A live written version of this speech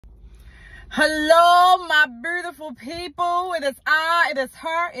Hello, my beautiful people. It is I, it is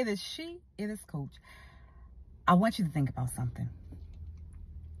her, it is she, it is Coach. I want you to think about something.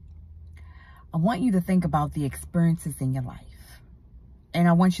 I want you to think about the experiences in your life. And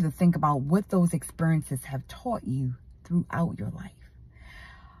I want you to think about what those experiences have taught you throughout your life.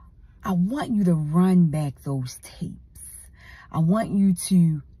 I want you to run back those tapes. I want you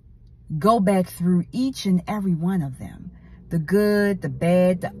to go back through each and every one of them. The good, the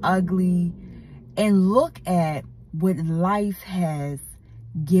bad, the ugly, and look at what life has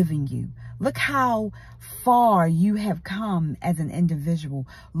given you. Look how far you have come as an individual.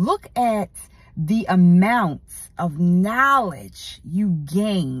 Look at the amount of knowledge you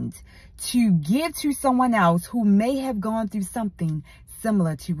gained to give to someone else who may have gone through something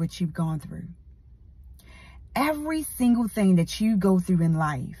similar to what you've gone through. Every single thing that you go through in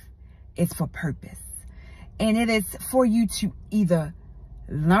life is for purpose. And it is for you to either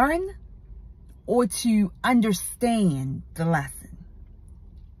learn or to understand the lesson.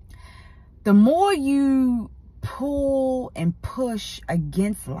 The more you pull and push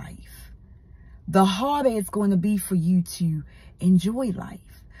against life, the harder it's going to be for you to enjoy life.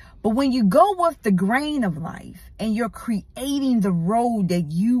 But when you go with the grain of life and you're creating the road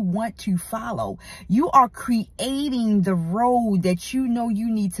that you want to follow, you are creating the road that you know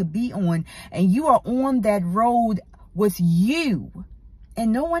you need to be on, and you are on that road with you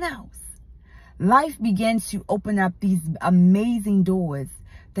and no one else. Life begins to open up these amazing doors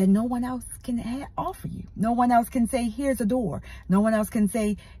that no one else can offer you. No one else can say, here's a door. No one else can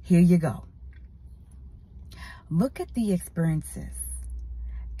say, here you go. Look at the experiences.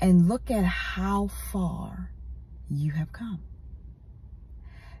 And look at how far you have come.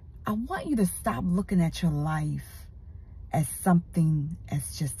 I want you to stop looking at your life as something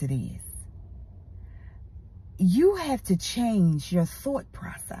as just it is. You have to change your thought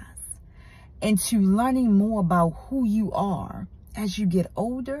process into learning more about who you are as you get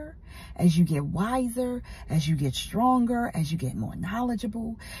older, as you get wiser, as you get stronger, as you get more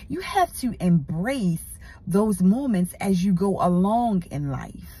knowledgeable. You have to embrace those moments as you go along in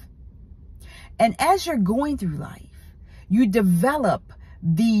life. And as you're going through life, you develop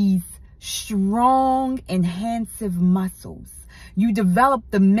these strong, enhancive muscles. You develop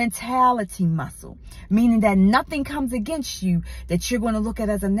the mentality muscle, meaning that nothing comes against you that you're going to look at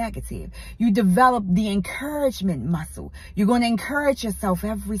as a negative. You develop the encouragement muscle. You're going to encourage yourself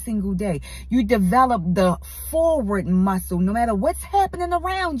every single day. You develop the forward muscle. No matter what's happening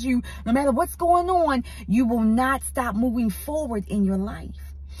around you, no matter what's going on, you will not stop moving forward in your life.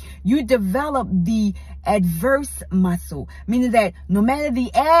 You develop the adverse muscle, meaning that no matter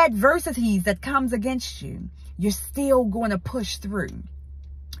the adversities that comes against you, you're still going to push through.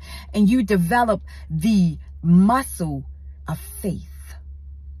 And you develop the muscle of faith.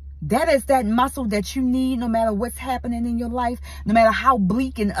 That is that muscle that you need no matter what's happening in your life, no matter how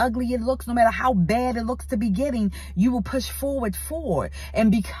bleak and ugly it looks, no matter how bad it looks to be getting, you will push forward.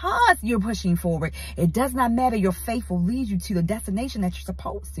 And because you're pushing forward, it does not matter. Your faith will lead you to the destination that you're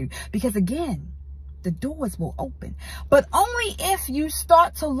supposed to. Because again, the doors will open, but only if you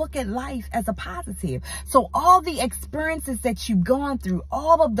start to look at life as a positive. So all the experiences that you've gone through,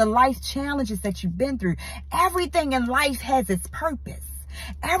 all of the life challenges that you've been through, everything in life has its purpose.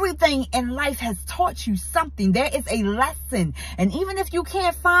 Everything in life has taught you something. There is a lesson. And even if you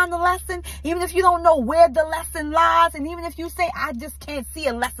can't find the lesson, even if you don't know where the lesson lies, and even if you say, I just can't see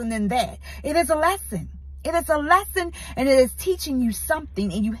a lesson in that, it is a lesson. It is a lesson, and it is teaching you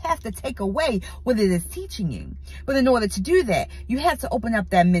something, and you have to take away what it is teaching you. But in order to do that, you have to open up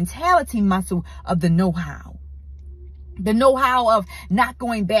that mentality muscle of the know-how. The know-how of not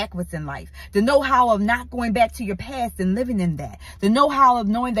going backwards in life. The know-how of not going back to your past and living in that. The know-how of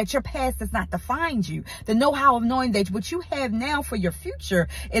knowing that your past does not define you. The know-how of knowing that what you have now for your future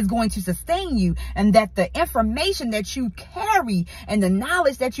is going to sustain you. And that the information that you carry and the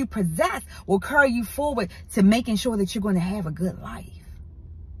knowledge that you possess will carry you forward to making sure that you're going to have a good life.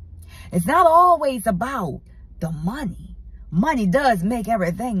 It's not always about the money. Money does make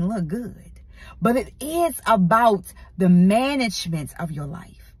everything look good. But it is about the management of your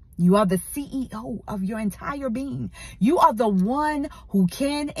life. You are the CEO of your entire being. You are the one who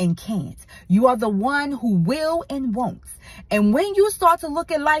can and can't. You are the one who will and won't. And when you start to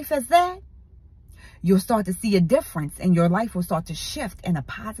look at life as that, you'll start to see a difference, and your life will start to shift in a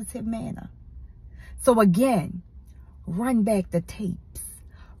positive manner. So again, run back the tapes.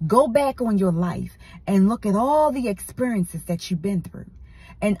 Go back on your life and look at all the experiences that you've been through.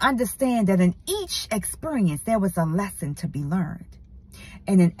 And understand that in each experience, there was a lesson to be learned.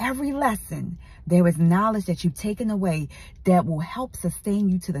 And in every lesson, there is knowledge that you've taken away that will help sustain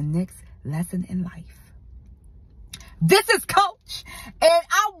you to the next lesson in life. This is Coach, and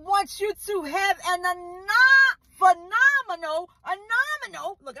I want you to have an phenomenal,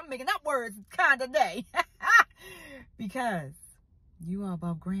 look, I'm making up words kind of day, because you are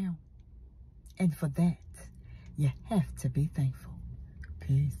above ground, and for that, you have to be thankful.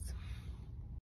 Peace.